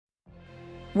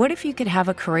What if you could have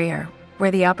a career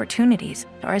where the opportunities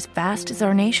are as vast as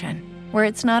our nation, where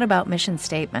it's not about mission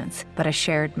statements, but a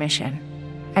shared mission?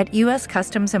 At U.S.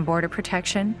 Customs and Border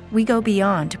Protection, we go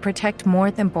beyond to protect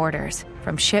more than borders.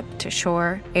 From ship to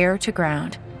shore, air to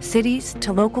ground, cities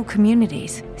to local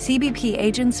communities, CBP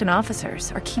agents and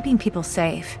officers are keeping people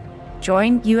safe.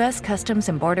 Join U.S. Customs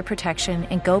and Border Protection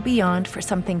and go beyond for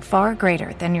something far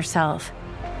greater than yourself.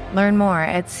 Learn more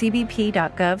at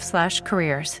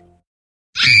cbp.gov/careers.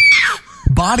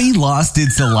 Body lost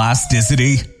its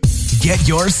elasticity? Get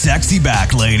your sexy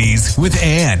back, ladies, with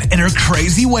Anne and her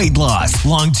crazy weight loss,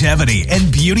 longevity, and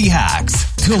beauty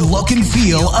hacks to look and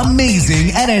feel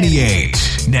amazing at any age.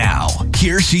 Now,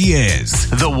 here she is,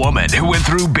 the woman who went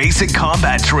through basic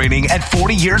combat training at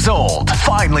 40 years old,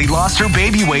 finally lost her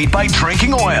baby weight by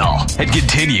drinking oil, and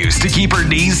continues to keep her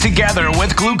knees together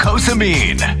with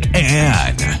glucosamine.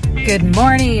 Anne. Good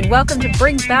morning. Welcome to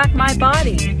Bring Back My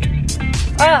Body.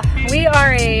 We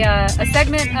are a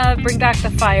segment of Bring Back the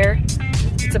Fire.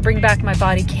 It's a Bring Back My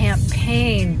Body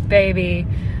campaign, baby.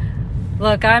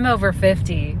 Look, I'm over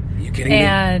 50. Are you kidding me?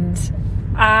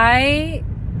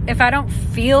 If I don't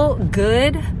feel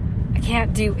good, I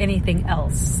can't do anything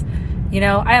else. You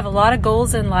know, I have a lot of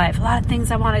goals in life, a lot of things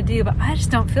I want to do, but I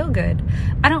just don't feel good.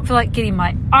 I don't feel like getting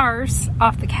my arse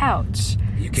off the couch.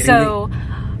 Are you kidding me?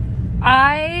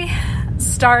 I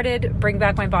started Bring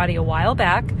Back My Body a while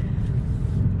back,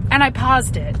 and I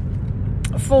paused it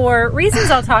for reasons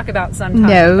I'll talk about sometime.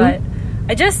 No. But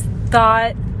I just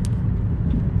thought,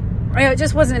 it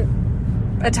just wasn't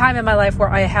a time in my life where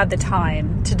I had the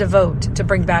time to devote to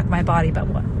Bring Back My Body. But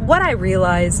what I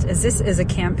realized is this is a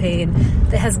campaign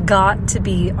that has got to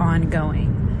be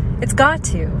ongoing. It's got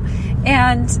to.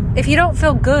 And if you don't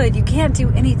feel good, you can't do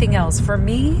anything else. For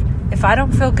me, if I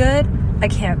don't feel good, I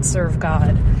can't serve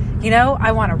God. You know,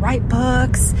 I want to write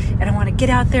books, and I want to get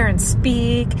out there and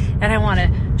speak, and I want to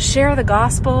share the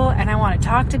gospel, and I want to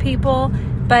talk to people,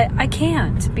 but I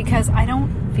can't because I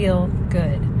don't feel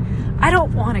good. I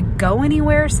don't want to go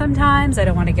anywhere sometimes. I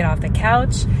don't want to get off the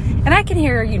couch. And I can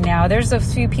hear you now. There's a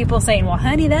few people saying, well,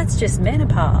 honey, that's just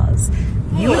menopause.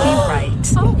 You would be right.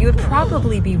 You would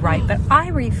probably be right, but I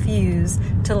refuse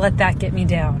to let that get me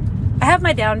down. I have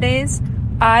my down days.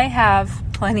 I have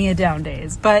plenty of down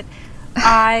days, but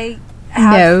I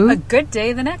have a good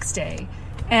day the next day.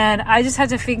 And I just had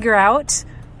to figure out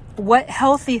what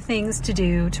healthy things to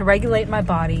do to regulate my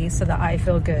body so that I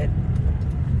feel good.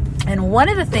 And one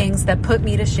of the things that put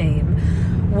me to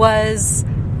shame was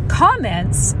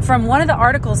comments from one of the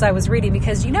articles I was reading,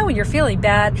 because you know when you're feeling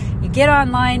bad, you get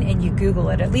online and you Google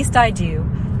it. At least I do.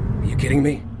 Are you kidding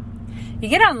me? You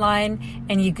get online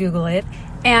and you Google it,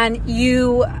 and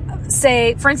you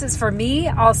say, for instance, for me,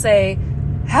 I'll say,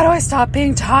 how do I stop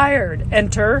being tired?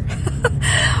 Enter.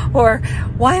 Or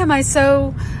why am I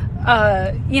so,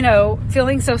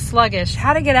 feeling so sluggish?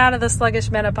 How to get out of the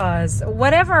sluggish menopause?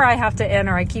 Whatever I have to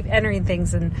enter, I keep entering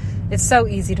things, and it's so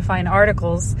easy to find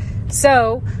articles.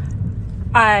 So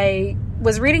I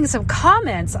was reading some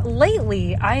comments.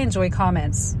 Lately, I enjoy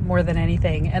comments more than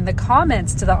anything. And the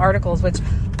comments to the articles, which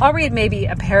I'll read maybe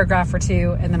a paragraph or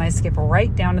two, and then I skip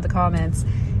right down to the comments.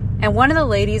 And one of the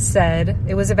ladies said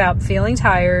it was about feeling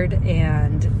tired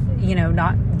and,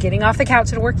 not getting off the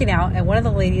couch and working out. And one of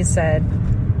the ladies said,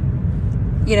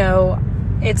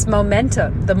 it's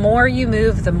momentum. The more you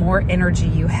move, the more energy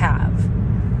you have.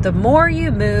 The more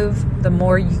you move, the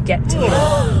more you get to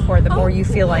move, or the more you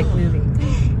feel like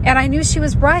moving. And I knew she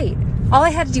was right. All I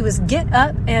had to do was get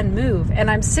up and move. And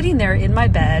I'm sitting there in my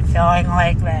bed feeling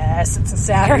like this. It's a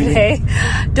Saturday.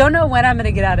 Don't know when I'm going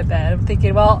to get out of bed. I'm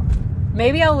thinking, well,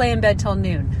 maybe I'll lay in bed till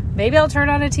noon. Maybe I'll turn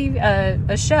on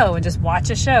a show and just watch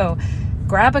a show,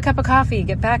 grab a cup of coffee,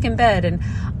 get back in bed. And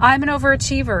I'm an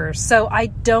overachiever, so I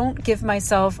don't give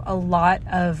myself a lot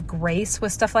of grace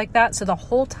with stuff like that. So the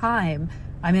whole time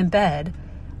I'm in bed,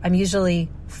 I'm usually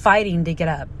fighting to get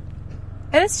up.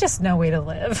 And it's just no way to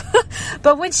live.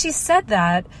 But when she said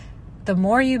that, the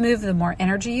more you move, the more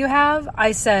energy you have,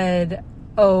 I said,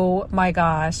 oh my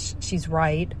gosh, she's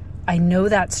right. I know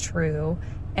that's true.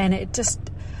 And it just,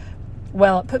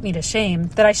 it put me to shame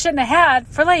that I shouldn't have had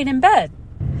for laying in bed.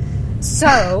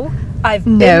 So I've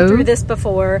been through this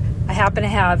before. I happen to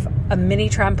have a mini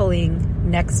trampoline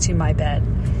next to my bed.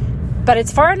 But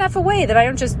it's far enough away that I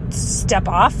don't just step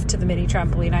off to the mini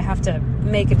trampoline. I have to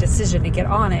make a decision to get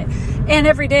on it. And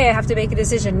every day I have to make a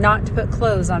decision not to put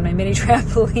clothes on my mini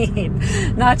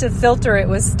trampoline, not to filter it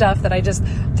with stuff that I just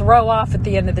throw off at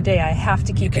the end of the day. I have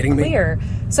to keep it clear.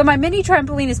 So my mini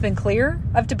trampoline has been clear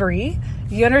of debris.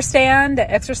 You understand that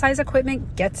exercise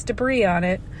equipment gets debris on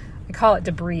it. I call it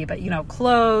debris, but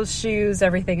clothes, shoes,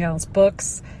 everything else,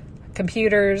 books.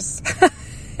 computers.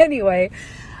 Anyway,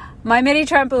 my mini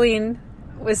trampoline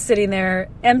was sitting there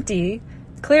empty,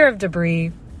 clear of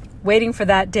debris, waiting for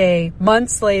that day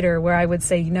months later where I would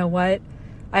say, you know what?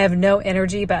 I have no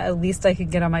energy, but at least I could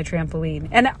get on my trampoline.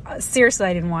 And seriously,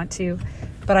 I didn't want to.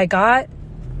 But I got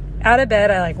out of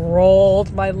bed. I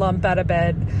rolled my lump out of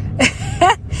bed.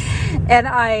 And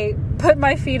I put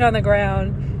my feet on the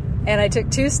ground. And I took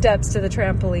 2 steps to the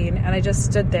trampoline. And I just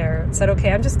stood there and said,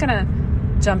 okay, I'm just going to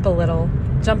jump a little.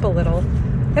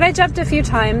 And I jumped a few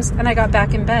times. And I got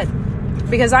back in bed.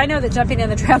 Because I know that jumping in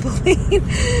the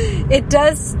trampoline, it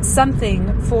does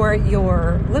something for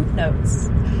your lymph nodes.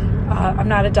 I'm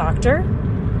not a doctor.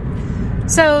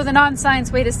 So the non-science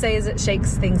way to say is it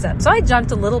shakes things up. So I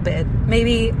jumped a little bit.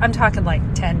 Maybe I'm talking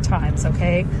 10 times,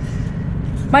 okay?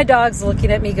 My dog's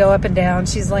looking at me go up and down.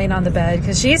 She's laying on the bed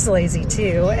because she's lazy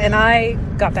too. And I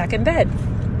got back in bed.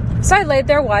 So I laid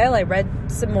there a while. I read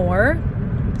some more.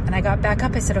 And I got back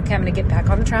up. I said, okay, I'm going to get back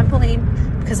on the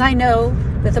trampoline. Because I know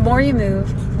that the more you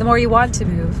move, the more you want to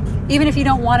move. Even if you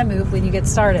don't want to move when you get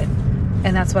started.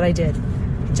 And that's what I did.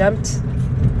 Jumped.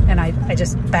 And I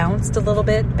just bounced a little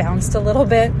bit.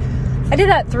 I did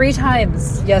that 3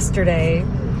 times yesterday.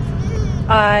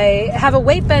 I have a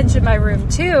weight bench in my room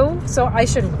too, so I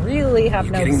should really have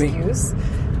no excuse.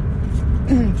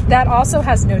 That also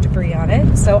has no debris on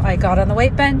it, so I got on the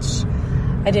weight bench.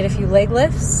 I did a few leg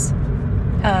lifts,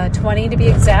 20 to be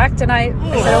exact, and I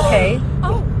said, okay,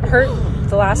 hurt.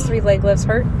 The last 3 leg lifts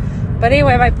hurt. But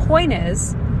anyway, my point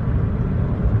is,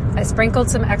 I sprinkled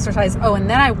some exercise. Oh, and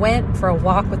then I went for a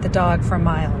walk with the dog for a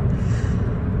mile.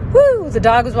 Woo! The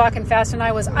dog was walking faster than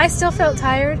I was. I still felt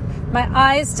tired. My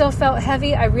eyes still felt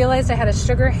heavy. I realized I had a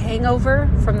sugar hangover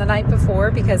from the night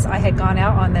before because I had gone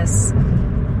out on this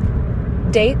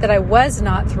date that I was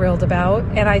not thrilled about.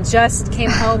 And I just came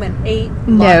home and ate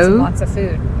lots and lots of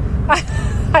food.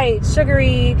 I ate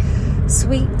sugary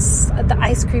sweets, the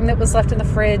ice cream that was left in the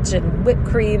fridge, and whipped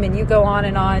cream, and you go on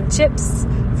and on. Chips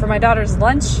for my daughter's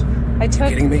lunch. I took. Are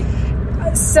you kidding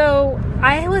me? So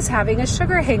I was having a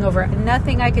sugar hangover.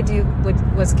 Nothing I could do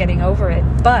was getting over it,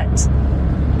 but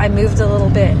I moved a little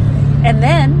bit, and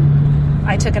then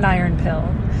I took an iron pill.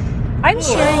 I'm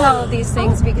sharing all of these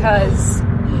things because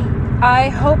I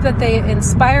hope that they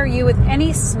inspire you with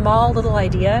any small little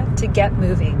idea to get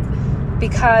moving,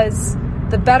 because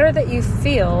the better that you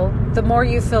feel, the more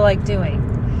you feel like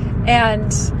doing.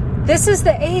 And this is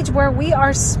the age where we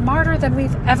are smarter than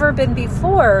we've ever been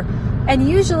before, and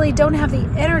usually don't have the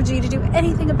energy to do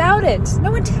anything about it.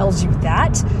 No one tells you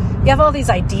that. You have all these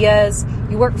ideas,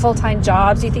 you work full-time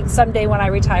jobs, you think someday when I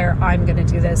retire, I'm going to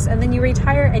do this. And then you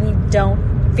retire and you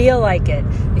don't feel like it.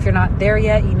 If you're not there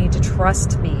yet, you need to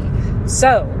trust me.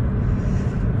 So,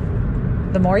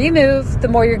 the more you move, the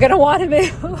more you're going to want to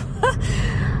move.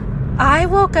 I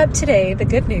woke up today. The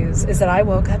good news is that I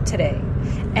woke up today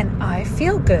and I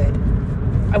feel good.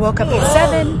 I woke up at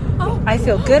 7. I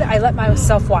feel good. I let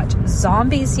myself watch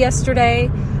Zombies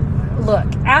yesterday. Look,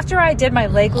 after I did my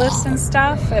leg lifts and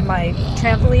stuff and my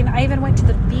trampoline, I even went to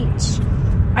the beach.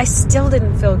 I still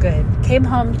didn't feel good. Came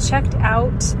home, checked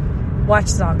out, watched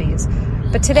Zombies.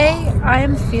 But today I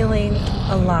am feeling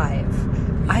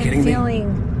alive. I'm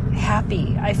feeling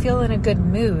happy. I feel in a good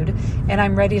mood, and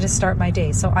I'm ready to start my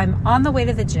day. So I'm on the way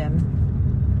to the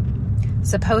gym,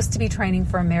 supposed to be training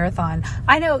for a marathon.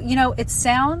 I know, it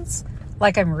sounds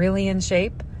like I'm really in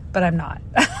shape, but I'm not.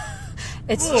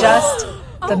 It's just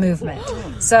the movement.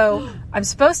 So I'm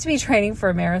supposed to be training for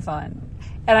a marathon,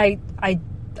 and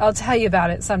I'll tell you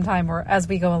about it sometime or as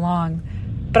we go along.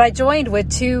 But I joined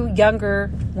with 2 younger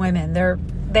women.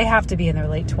 They have to be in their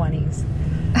late 20s.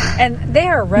 And they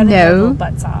are running their little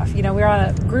butts off. We're on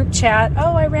a group chat.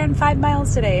 Oh, I ran 5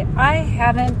 miles today. I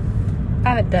haven't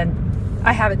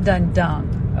done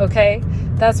dung. Okay,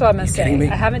 that's what I'm gonna say.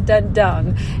 I haven't done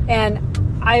dung, and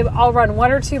I'll run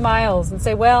 1 or 2 miles and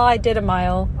say, well, I did a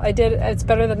mile. It's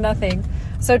better than nothing.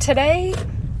 So today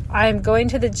I'm going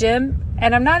to the gym,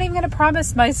 and I'm not even going to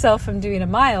promise myself I'm doing a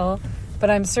mile, but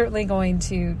I'm certainly going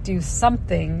to do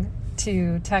something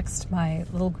to text my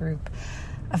little group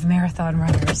of marathon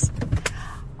runners.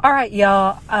 All right,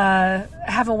 y'all,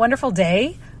 have a wonderful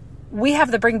day. We have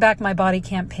the Bring Back My Body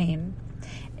campaign,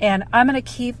 and I'm going to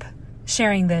keep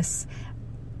sharing this.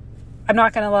 I'm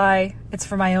not going to lie, it's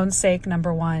for my own sake,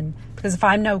 number one, because if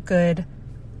I'm no good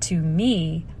to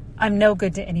me, I'm no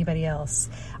good to anybody else.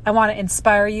 I want to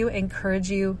inspire you,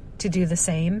 encourage you to do the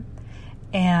same,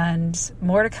 and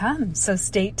more to come. So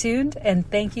stay tuned, and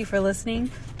thank you for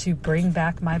listening to Bring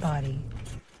Back My Body.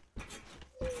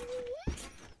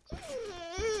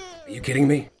 Are you kidding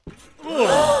me?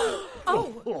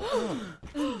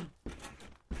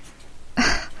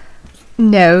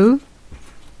 No.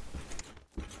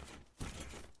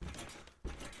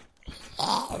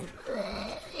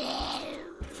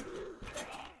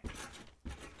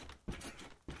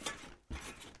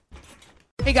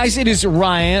 Hey guys, it is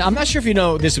Ryan. I'm not sure if you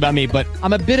know this about me, but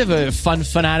I'm a bit of a fun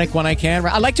fanatic when I can.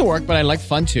 I like to work, but I like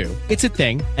fun too. It's a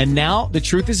thing. And now the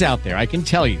truth is out there. I can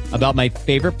tell you about my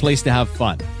favorite place to have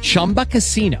fun. Chumba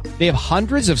Casino. They have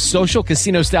hundreds of social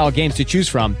casino style games to choose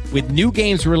from with new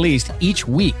games released each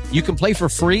week. You can play for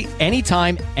free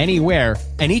anytime, anywhere.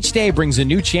 And each day brings a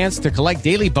new chance to collect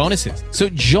daily bonuses. So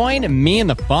join me in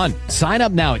the fun. Sign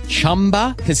up now at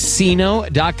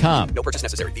ChumbaCasino.com. No purchase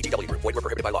necessary. VGW Group. Void where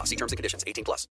prohibited by law. See terms and conditions. 18+.